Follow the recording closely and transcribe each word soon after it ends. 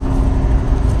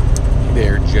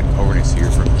Jed Coverness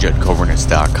here from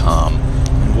JedCoverness.com,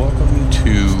 and welcome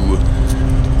to,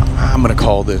 I'm going to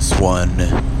call this one,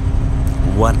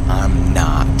 What I'm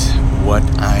Not, What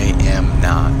I Am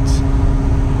Not,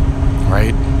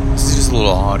 right? This is just a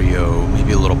little audio,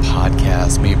 maybe a little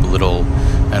podcast, maybe a little,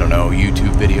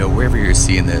 YouTube video, wherever you're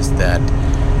seeing this, that,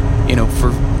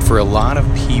 for a lot of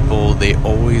people, they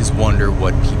always wonder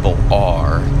what people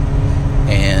are,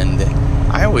 and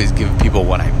I always give people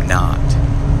what I'm not,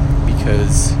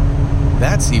 because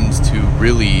that seems to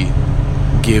really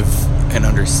give an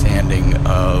understanding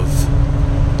of,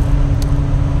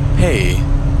 hey,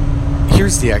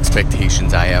 here's the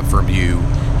expectations I have from you,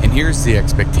 and here's the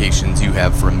expectations you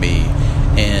have from me,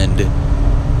 and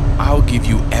I'll give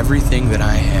you everything that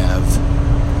I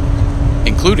have,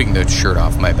 including the shirt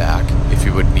off my back, if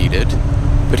you would need it,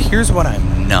 but here's what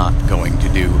I'm not going to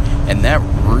do, and that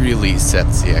really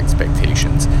sets the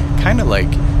expectations. Kind of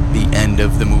like the end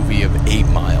of the movie of 8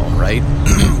 Mile, right?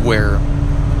 Where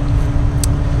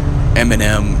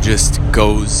Eminem just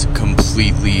goes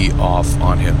completely off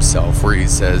on himself, where he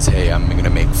says, hey, I'm going to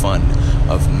make fun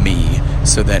of me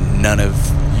so that none of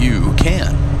you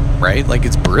can, right? Like,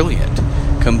 it's brilliant.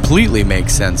 Completely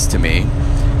makes sense to me,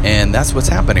 and that's what's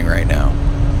happening right now.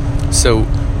 So,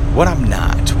 what I'm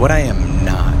not, what I am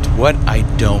not, what I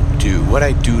don't do, what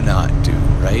I do not do,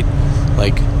 right?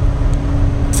 Like,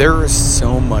 there is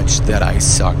so much that I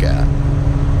suck at.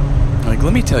 Like,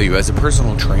 let me tell you, as a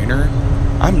personal trainer,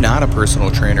 I'm not a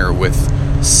personal trainer with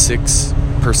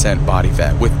 6% body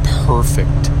fat, with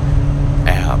perfect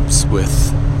abs,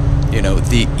 with,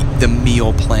 the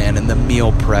meal plan and the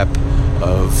meal prep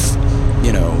of,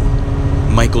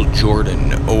 Michael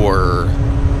Jordan or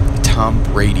Tom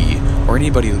Brady or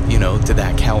anybody, to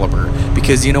that caliber.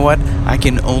 Because you know what? I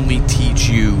can only teach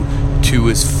you to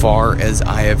as far as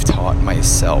I have taught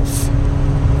myself.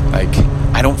 Like,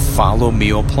 I don't follow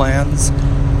meal plans.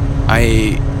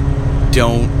 I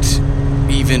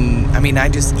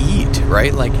just eat,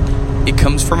 right? Like, it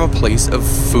comes from a place of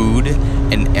food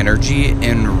and energy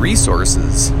and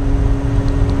resources.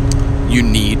 You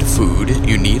need food,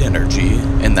 you need energy,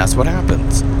 and that's what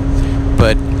happens.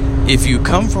 But if you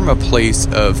come from a place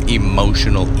of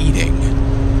emotional eating,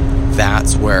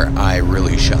 that's where I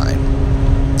really shine.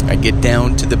 I get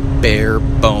down to the bare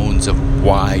bones of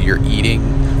why you're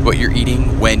eating what you're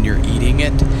eating, when you're eating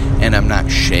it, and I'm not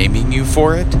shaming you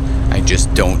for it. I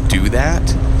just don't do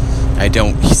that. I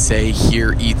don't say,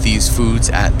 here, eat these foods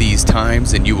at these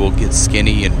times and you will get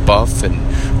skinny and buff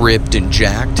and ripped and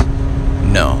jacked.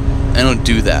 No, I don't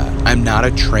do that. I'm not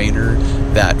a trainer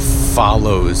that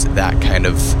follows that kind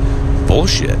of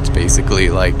bullshit, basically.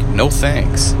 Like, no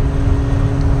thanks.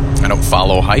 I don't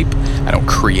follow hype. I don't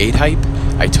create hype.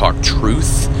 I talk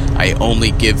truth. I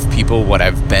only give people what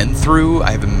I've been through.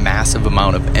 I have a massive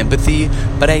amount of empathy,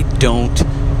 but I don't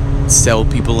sell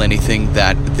people anything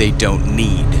that they don't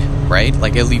need, right?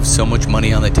 Like, I leave so much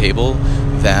money on the table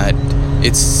that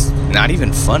it's not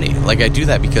even funny. Like, I do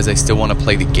that because I still want to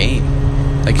play the game.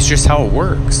 Like, it's just how it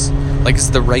works. Like, it's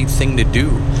the right thing to do.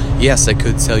 Yes, I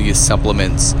could sell you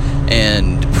supplements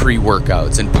and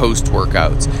pre-workouts and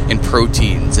post-workouts and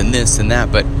proteins and this and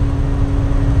that, but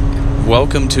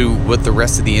welcome to what the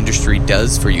rest of the industry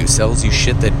does for you. Sells you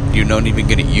shit that you're not even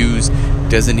going to use,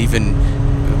 doesn't even,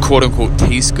 quote-unquote,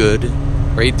 taste good,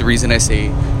 right? The reason I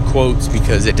say quotes,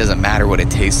 because it doesn't matter what it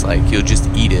tastes like. You'll just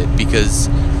eat it because,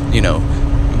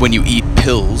 when you eat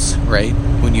pills, right?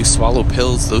 When you swallow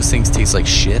pills, those things taste like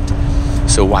shit.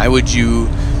 So why would you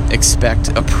expect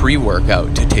a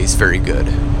pre-workout to taste very good,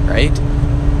 right?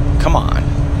 Come on.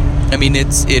 I mean,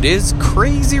 it is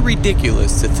crazy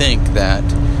ridiculous to think that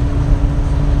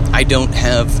I don't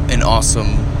have an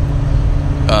awesome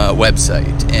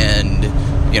website and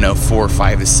 4 or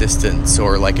 5 assistants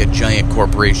or like a giant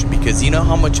corporation, because you know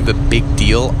how much of a big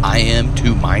deal I am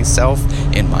to myself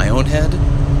in my own head,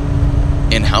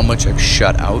 and how much I've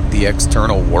shut out the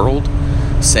external world,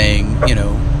 saying,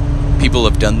 people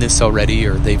have done this already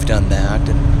or they've done that,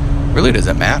 and really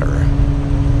doesn't matter.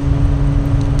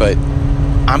 But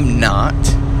I'm not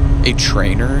a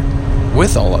trainer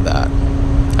with all of that.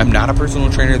 I'm not a personal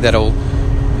trainer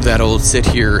that'll sit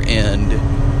here and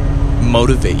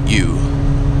motivate you.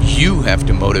 You have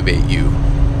to motivate you.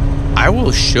 I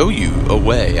will show you a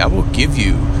way. I will give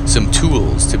you some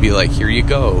tools to be like, here you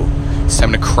go. It's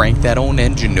time to crank that own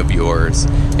engine of yours.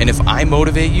 And if I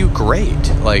motivate you,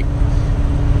 great. Like,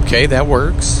 okay, that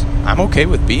works. I'm okay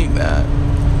with being that.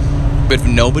 But if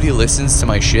nobody listens to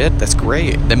my shit, that's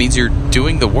great. That means you're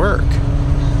doing the work.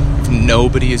 If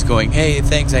nobody is going, hey,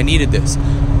 thanks, I needed this,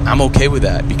 I'm okay with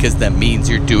that, because that means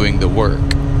you're doing the work.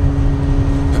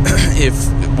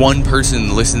 if one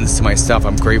person listens to my stuff,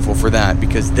 I'm grateful for that,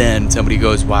 because then somebody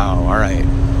goes, wow, all right,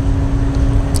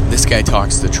 this guy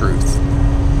talks the truth.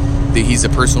 He's a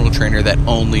personal trainer that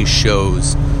only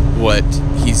shows what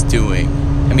he's doing.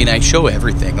 I mean, I show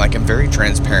everything. Like, I'm very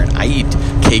transparent. I eat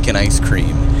cake and ice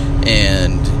cream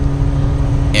and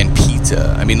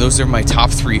pizza. I mean, those are my top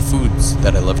 3 foods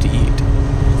that I love to eat.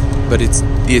 But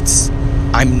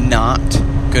I'm not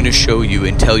going to show you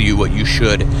and tell you what you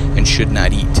should and should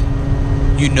not eat.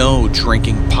 You know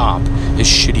drinking pop is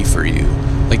shitty for you.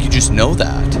 Like, you just know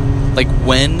that. Like,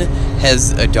 when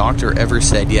has a doctor ever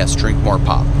said, yes, drink more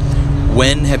pop?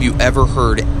 When have you ever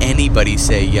heard anybody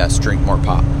say, yes, drink more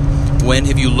pop? When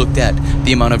have you looked at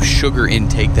the amount of sugar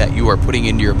intake that you are putting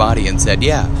into your body and said,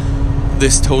 yeah,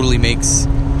 this totally makes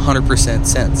 100%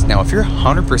 sense? Now, if you're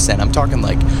 100%, I'm talking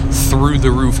like through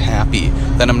the roof happy,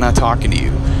 then I'm not talking to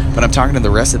you. But I'm talking to the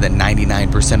rest of the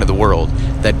 99% of the world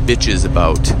that bitches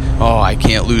about, oh, I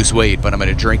can't lose weight, but I'm going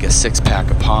to drink a 6-pack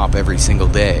of pop every single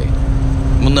day.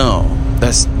 Well, no,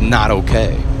 that's not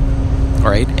okay. All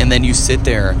right? And then you sit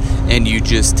there and you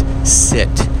just sit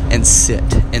and sit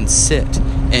and sit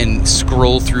and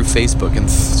scroll through Facebook and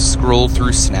scroll through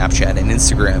Snapchat and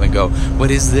Instagram and go,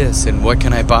 what is this? And what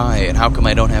can I buy? And how come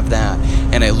I don't have that?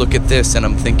 And I look at this and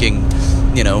I'm thinking,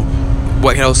 you know,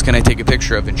 what else can I take a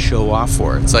picture of and show off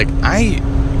for? It's like, I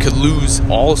could lose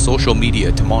all social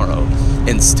media tomorrow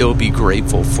and still be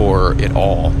grateful for it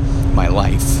all, my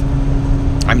life.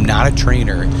 I'm not a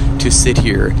trainer to sit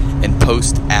here and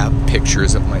post ab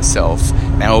pictures of myself.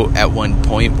 Now, at one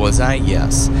point, was I?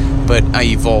 Yes. But I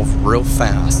evolved real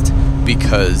fast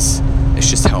because it's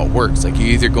just how it works. Like, you're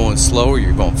either going slow or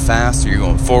you're going fast or you're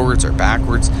going forwards or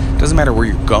backwards. It doesn't matter where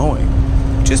you're going.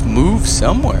 Just move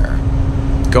somewhere.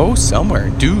 Go somewhere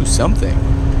and do something.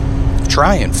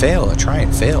 Try and fail and try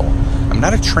and fail. I'm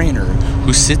not a trainer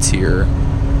who sits here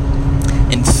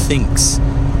and thinks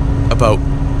about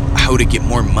how to get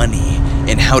more money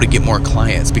and how to get more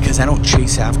clients, because I don't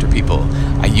chase after people.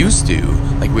 I used to,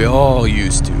 like we all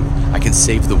used to. I can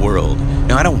save the world.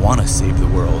 No, I don't want to save the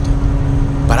world,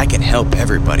 but I can help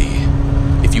everybody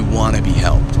if you want to be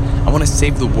helped. I want to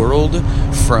save the world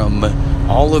from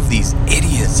all of these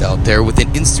idiots out there with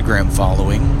an Instagram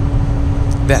following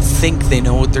that think they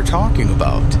know what they're talking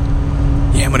about.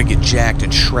 Yeah, I'm going to get jacked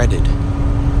and shredded.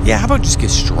 Yeah, how about just get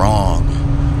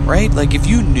strong, right? Like, if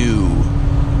you knew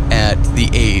at the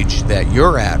age that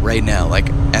you're at right now, like,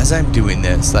 as I'm doing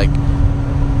this, like,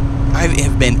 I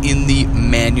have been in the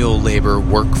manual labor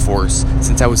workforce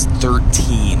since I was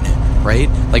 13, right?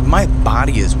 Like, my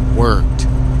body has worked,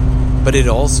 but it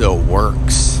also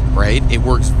works, right? It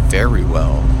works very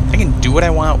well. I can do what I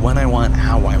want, when I want,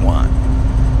 how I want.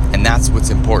 And that's what's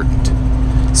important.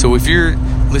 So if you're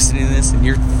listening to this and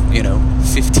you're,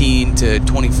 15 to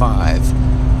 25,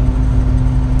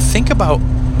 think about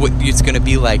what it's going to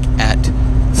be like at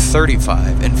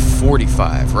 35 and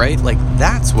 45, right? Like,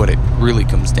 that's what it really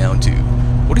comes down to.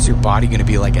 What is your body going to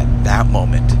be like at that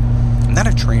moment? I'm not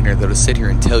a trainer that'll sit here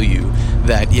and tell you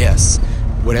that, yes,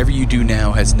 whatever you do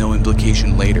now has no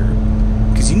implication later.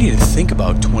 Because you need to think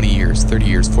about 20 years, 30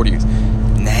 years, 40 years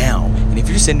now. And if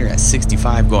you're sitting there at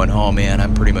 65 going, oh man,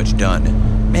 I'm pretty much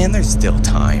done, man, there's still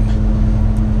time.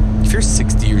 If you're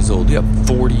 60 years old, you have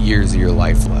 40 years of your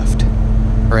life left.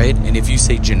 Right? And if you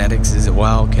say genetics is,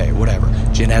 well, okay, whatever.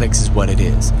 Genetics is what it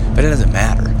is. But it doesn't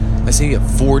matter. Let's say you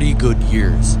have 40 good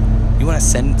years. You want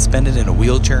to spend it in a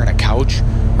wheelchair, on a couch,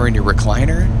 or in your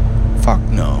recliner? Fuck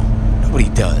no. Nobody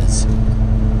does.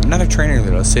 I'm not a trainer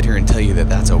that'll sit here and tell you that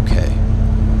that's okay.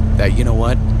 That, you know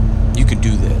what? You can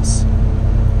do this.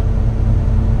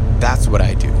 That's what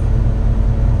I do.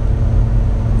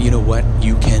 You know what?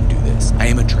 You can do this. I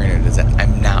am a trainer that does that.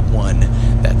 I'm not one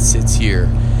that sits here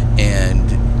and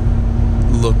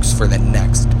looks for the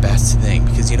next best thing,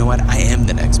 because you know what? I am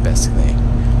the next best thing.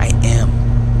 I am.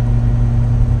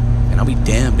 And I'll be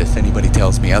damned if anybody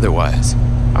tells me otherwise.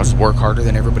 I'll just work harder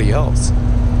than everybody else.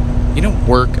 You don't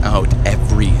work out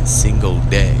every single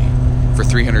day for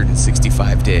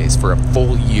 365 days for a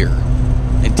full year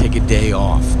and take a day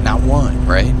off. Not one,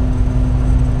 right?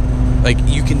 Like,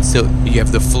 you can still, you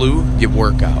have the flu, you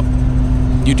work out.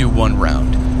 You do 1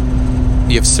 round.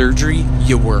 You have surgery,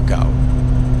 you work out.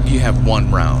 You have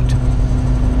 1 round.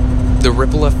 The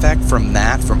ripple effect from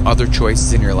that, from other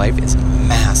choices in your life, is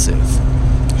massive.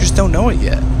 You just don't know it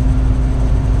yet.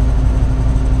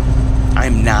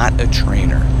 I'm not a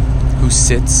trainer who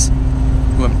sits,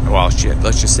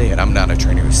 let's just say it. I'm not a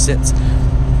trainer who sits.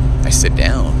 I sit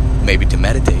down, maybe to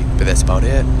meditate, but that's about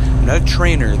it. I'm not a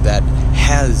trainer that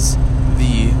has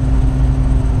the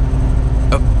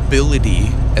ability,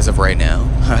 as of right now,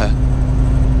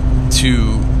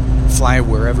 to fly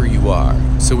wherever you are.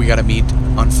 So we got to meet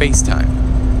on FaceTime.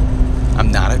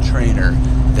 I'm not a trainer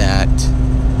that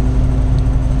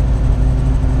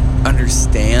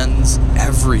understands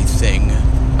everything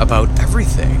about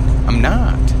everything. I'm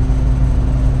not.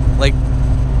 Like,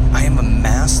 I am a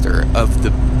master of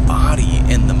the body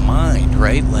and the mind,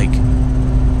 right? Like,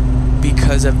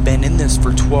 because I've been in this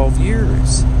for 12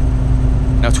 years.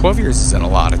 Now, 12 years isn't a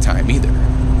lot of time either,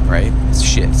 right? It's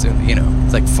shit. So,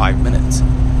 it's like 5 minutes.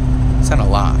 It's not a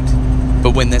lot.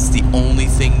 But when that's the only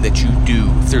thing that you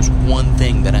do, if there's one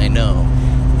thing that I know,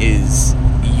 is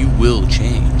you will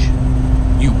change.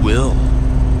 You will.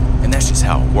 And that's just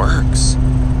how it works.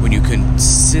 When you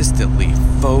consistently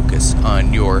focus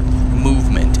on your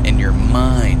movement and your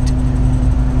mind,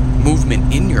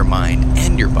 movement in your mind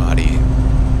and your body,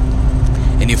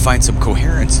 and you find some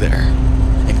coherence there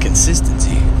and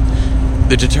consistency,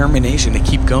 the determination to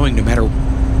keep going no matter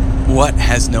what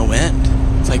has no end.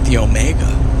 It's like the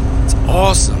Omega. It's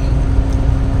awesome.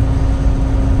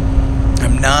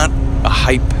 I'm not a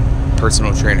hype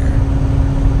personal trainer.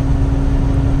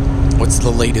 What's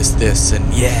the latest this?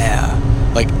 And yeah,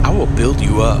 like, I will build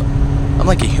you up. I'm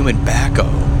like a human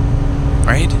backhoe,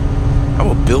 right? I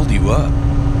will build you up.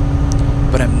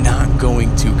 But I'm not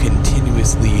going to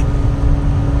continuously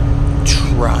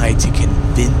try to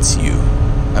convince you.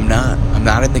 I'm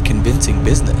not in the convincing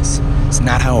business. It's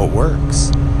not how it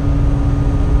works.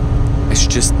 It's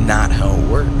just not how it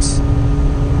works.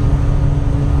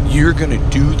 You're going to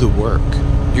do the work.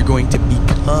 You're going to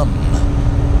become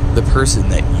the person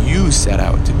that you set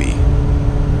out to be.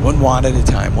 One watt at a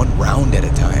time, one round at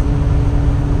a time.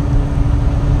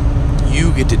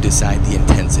 You get to decide the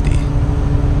intensity.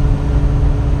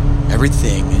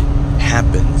 Everything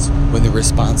happens when the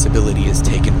responsibility is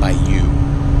taken by you.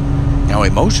 Now,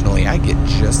 emotionally, I get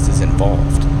just as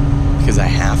involved because I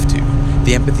have to.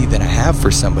 The empathy that I have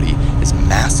for somebody is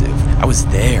massive. I was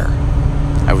there.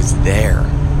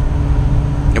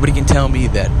 Nobody can tell me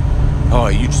that, oh,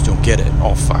 you just don't get it.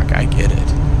 Oh, fuck, I get it.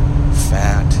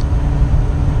 Fat,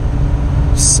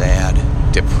 sad,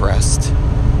 depressed,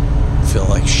 feel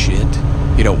like shit.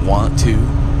 You don't want to.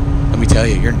 Let me tell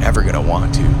you, you're never going to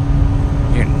want to.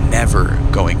 You're never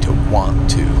going to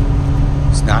want to.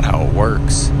 It's not how it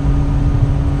works.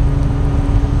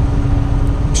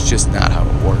 It's just not how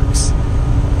it works.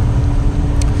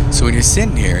 So when you're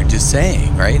sitting here just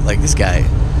saying, right, like, this guy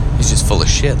is just full of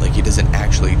shit, like he doesn't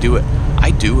actually do it.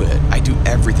 I do it. I do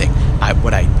everything.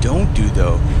 What I don't do,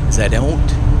 though, is I don't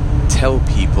tell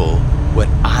people what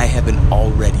I haven't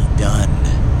already done.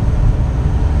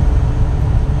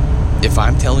 If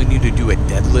I'm telling you to do a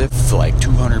deadlift for like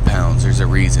 200 pounds, there's a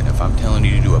reason. If I'm telling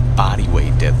you to do a body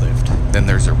weight deadlift, then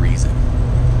there's a reason.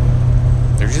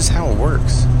 There's just how it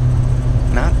works.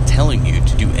 I'm not telling you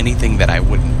to do anything that I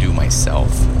wouldn't do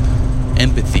myself.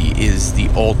 Empathy is the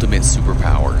ultimate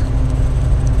superpower.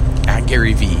 At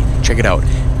Gary V, check it out.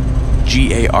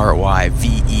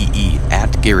 GaryVee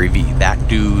at Gary V. That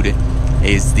dude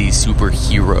is the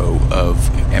superhero of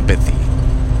empathy.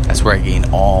 That's where I gain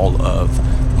all of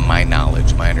my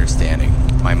knowledge, my understanding,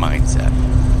 my mindset.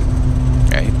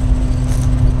 Right?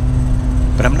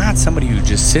 But I'm not somebody who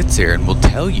just sits there and will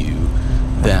tell you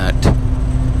that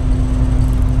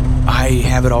I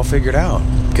have it all figured out,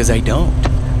 because I don't.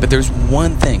 But there's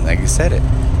one thing, like I said it,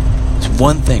 there's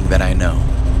one thing that I know.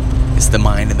 It's the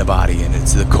mind and the body, and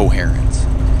it's the coherence.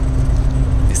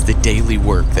 It's the daily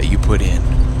work that you put in.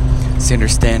 It's the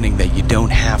understanding that you don't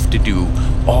have to do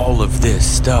all of this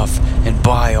stuff and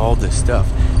buy all this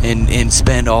stuff and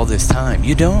spend all this time.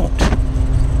 You don't.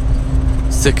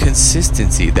 It's the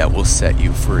consistency that will set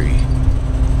you free.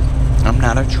 I'm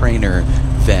not a trainer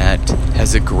that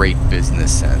has a great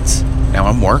business sense. Now,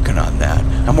 I'm working on that.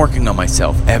 I'm working on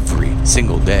myself every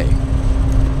single day.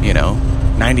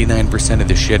 99% of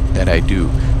the shit that I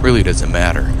do really doesn't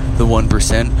matter. The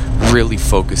 1% really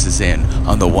focuses in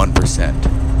on the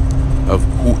 1% of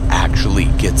who actually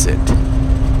gets it.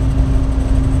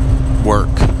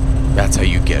 Work. That's how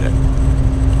you get it.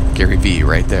 Gary V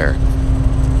right there.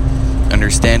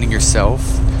 Understanding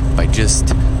yourself by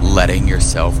just letting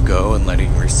yourself go and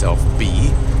letting yourself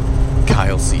be.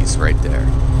 Kyle Cease right there.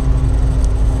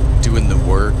 Doing the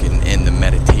work and the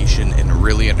meditation and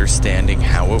really understanding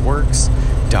how it works.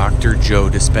 Dr. Joe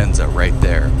Dispenza right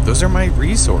there. Those are my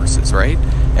resources, right?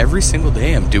 Every single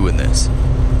day I'm doing this.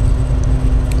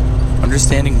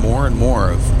 Understanding more and more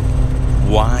of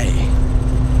why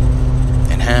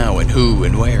and how and who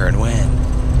and where and when.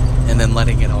 And then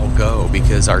letting it all go,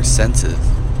 because our senses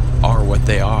are what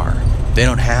they are. They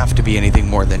don't have to be anything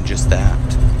more than just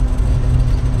that.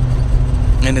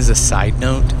 And as a side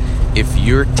note, if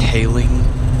you're tailing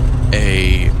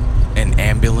an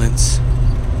ambulance,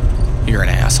 you're an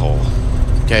asshole.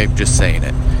 Okay, just saying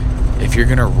it. If you're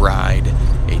gonna ride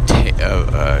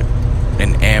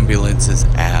an ambulance's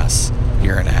ass,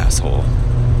 you're an asshole.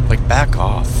 Like, back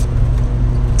off.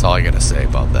 That's all I gotta say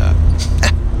about that.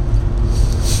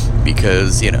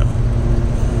 Because,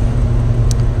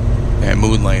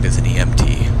 moonlight is an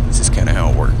EMT. It's just kind of how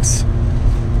it works.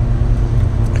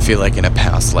 I feel like in a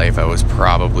past life I was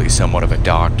probably somewhat of a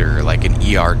doctor, like an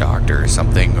ER doctor or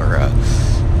something, or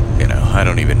I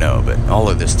don't even know, but all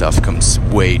of this stuff comes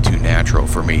way too natural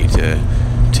for me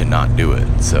to not do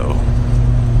it. So,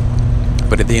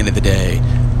 but at the end of the day,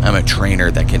 I'm a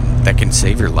trainer that can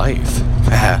save your life,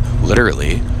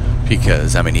 literally,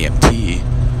 because I'm an EMT,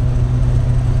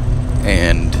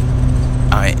 and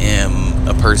I am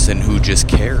a person who just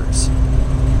cares.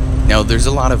 Now, there's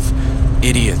a lot of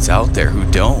idiots out there who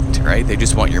don't, right? They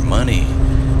just want your money,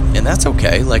 and that's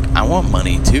okay. Like, I want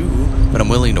money too, but I'm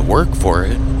willing to work for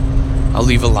it. I'll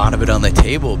leave a lot of it on the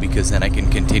table because then I can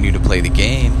continue to play the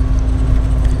game,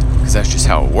 because that's just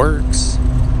how it works.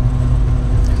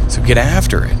 So get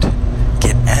after it.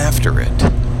 Get after it.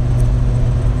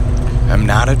 I'm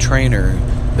not a trainer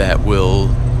that will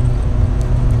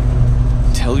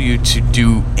tell you to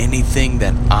do anything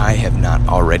that I have not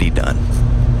already done.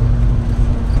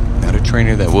 I'm not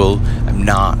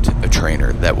a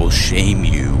trainer that will shame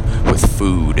you with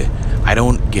food. I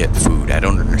don't get food. I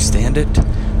don't understand it.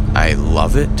 I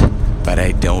love it, but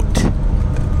I don't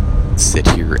sit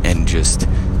here and just,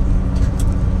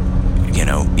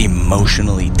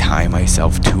 emotionally tie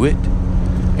myself to it.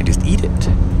 I just eat it.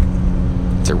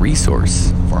 It's a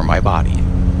resource for my body,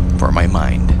 for my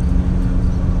mind.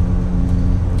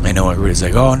 I know everybody's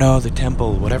like, oh no, the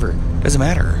temple, whatever. Doesn't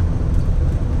matter.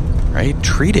 Right?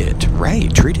 Treat it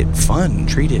right. Treat it fun.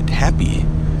 Treat it happy.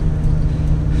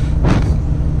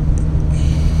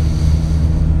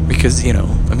 Because,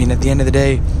 at the end of the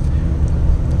day,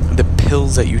 the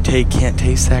pills that you take can't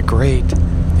taste that great.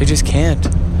 They just can't.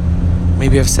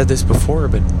 Maybe I've said this before,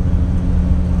 but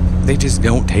they just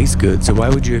don't taste good. So why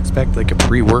would you expect, like, a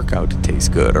pre-workout to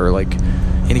taste good, or like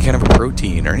any kind of a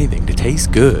protein or anything to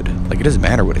taste good? Like, it doesn't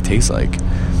matter what it tastes like,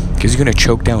 because you're going to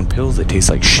choke down pills that taste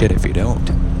like shit if you don't.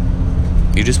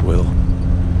 You just will.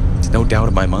 There's no doubt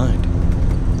in my mind.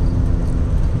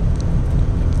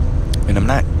 And I'm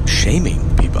not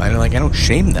shaming people. I don't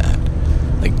shame that.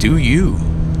 Like, do you.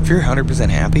 If you're 100%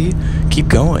 happy, keep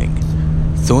going.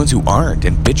 It's the ones who aren't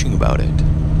and bitching about it.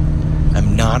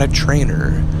 I'm not a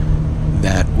trainer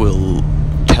that will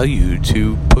tell you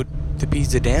to put the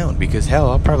pizza down, because hell,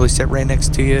 I'll probably sit right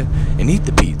next to you and eat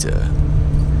the pizza.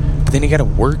 But then you gotta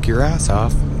work your ass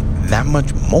off that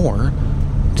much more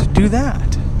to do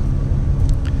that.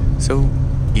 So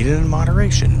eat it in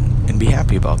moderation and be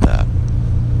happy about that.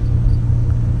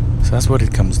 So that's what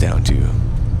it comes down to.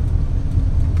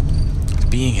 It's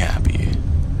being happy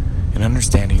and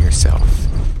understanding yourself.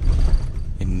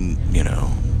 In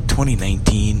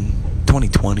 2019,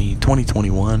 2020,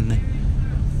 2021,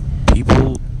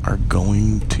 people are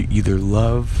going to either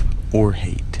love or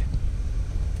hate.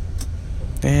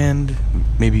 And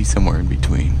maybe somewhere in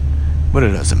between. But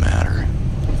it doesn't matter.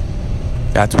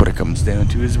 That's what it comes down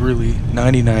to, is really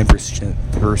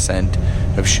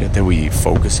 99% of shit that we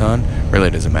focus on really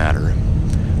doesn't matter.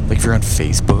 Like, if you're on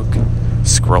Facebook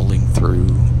scrolling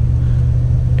through,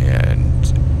 and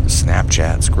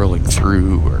Snapchat scrolling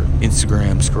through, or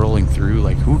Instagram scrolling through,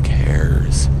 like, who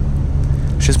cares?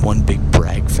 It's just one big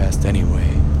brag fest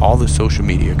anyway. All the social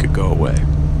media could go away.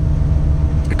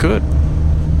 It could.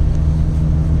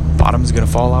 Bottom's gonna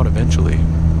fall out eventually.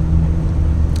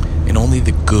 And only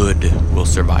the good will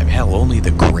survive. Hell, only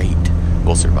the great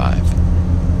will survive.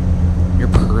 Your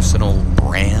personal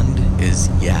brand is,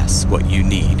 yes, what you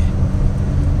need.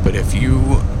 But if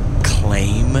you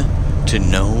claim to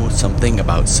know something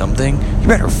about something, you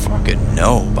better fucking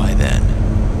know by then.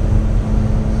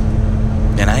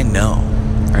 And I know,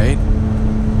 right?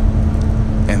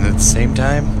 And at the same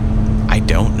time, I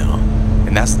don't know.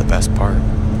 And that's the best part.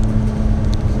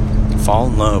 Fall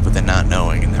in love with the not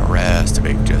knowing, and the rest of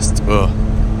it just,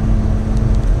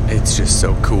 it's just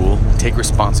so cool. Take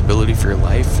responsibility for your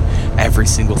life. Every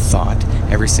single thought,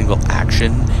 every single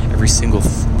action, every single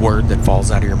word that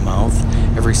falls out of your mouth,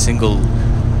 everything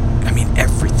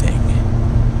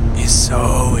is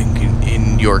so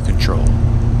in your control.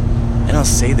 And I'll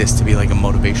say this to be like a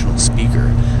motivational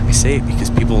speaker. I say it because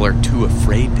people are too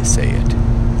afraid to say it.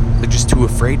 They're just too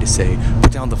afraid to say,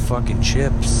 put down the fucking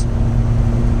chips.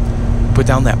 Put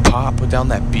down that pop, put down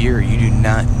that beer. You do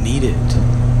not need it.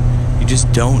 You just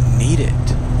don't need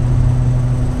it.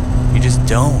 You just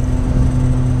don't.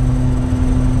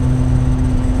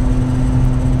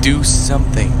 Do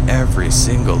something every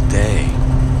single day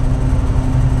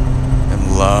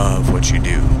and love what you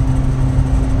do.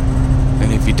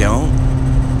 And if you don't,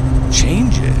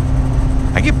 change it.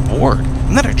 I get bored.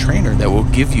 I'm not a trainer that will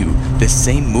give you the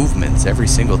same movements every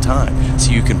single time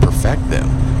so you can perfect them.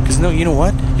 Because you know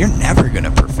what? You're never going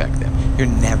to perfect them. You're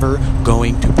never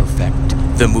going to perfect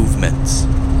the movements.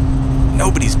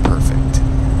 Nobody's perfect.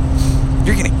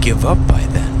 You're going to give up by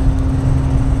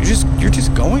then. You're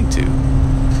just going to.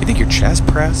 You think your chest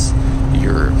press,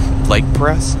 your leg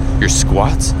press, your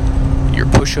squats, your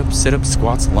push-ups, sit-ups,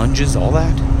 squats, lunges, all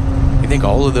that? You think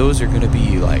all of those are going to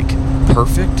be like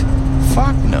perfect?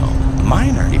 Fuck no.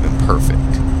 Mine aren't even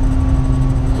perfect.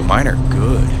 But mine are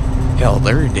good. Hell,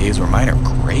 there are days where mine are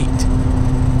great.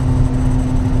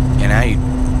 And I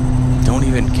don't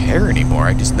even care anymore.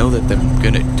 I just know that I'm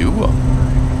going to do them.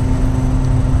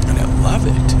 And I love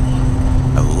it.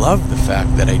 I love the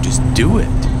fact that I just do it,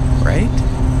 right?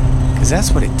 Because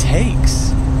that's what it takes.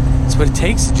 That's what it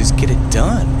takes to just get it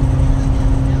done.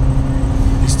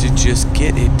 Is to just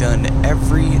get it done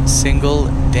every single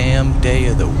damn day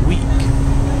of the week.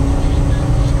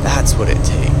 That's what it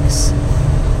takes.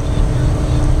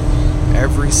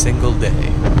 Every single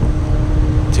day.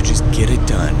 To just get it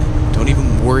done. Don't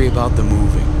even worry about the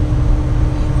moving.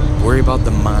 Worry about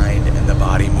the mind and the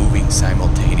body moving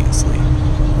simultaneously.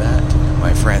 That,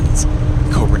 my friends,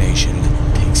 Cobra Nation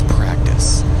takes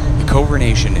practice. The Cobra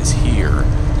Nation is here.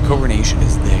 The Cobra Nation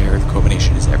is there. The Cobra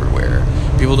Nation is everywhere.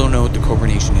 People don't know what the Cobra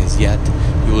Nation is yet.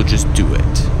 You will just do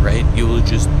it, right? You will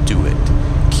just do it.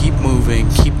 Keep moving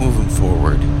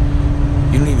forward.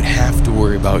 You don't even have to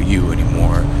worry about you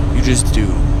anymore. You just do.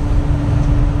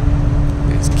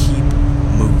 Just keep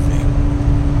moving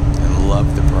and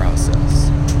love the process.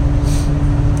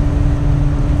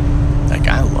 Like,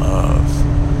 I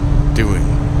love doing,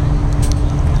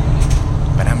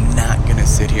 but I'm not gonna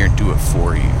sit here and do it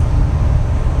for you.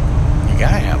 You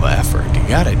gotta have effort. You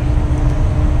gotta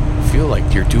feel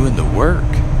like you're doing the work,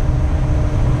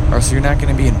 or else you're not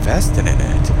gonna be invested in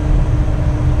it.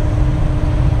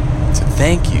 So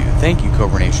thank you,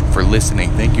 Cobra Nation, for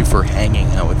listening. Thank you for hanging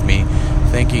out with me.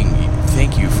 Thank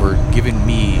you for giving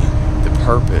me the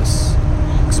purpose.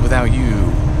 Because without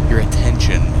you, your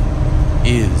attention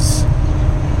is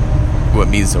what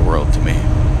means the world to me.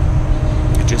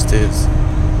 It just is.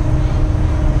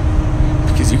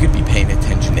 Because you could be paying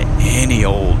attention to any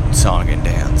old song and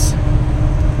dance,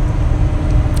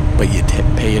 but you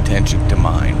pay attention to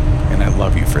mine, and I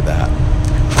love you for that.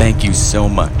 Thank you so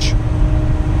much.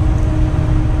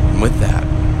 And with that,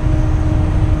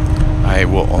 I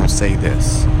will say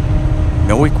this: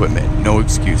 no equipment, no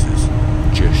excuses,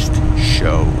 just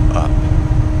show up.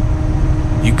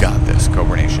 You got this,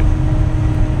 Cobra Nation.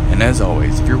 And as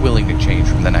always, if you're willing to change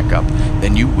from the neck up,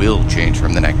 then you will change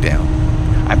from the neck down.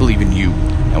 I believe in you.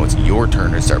 Now it's your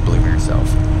turn to start believing in yourself.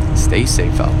 Stay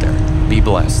safe out there. Be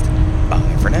blessed.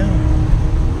 Bye for now.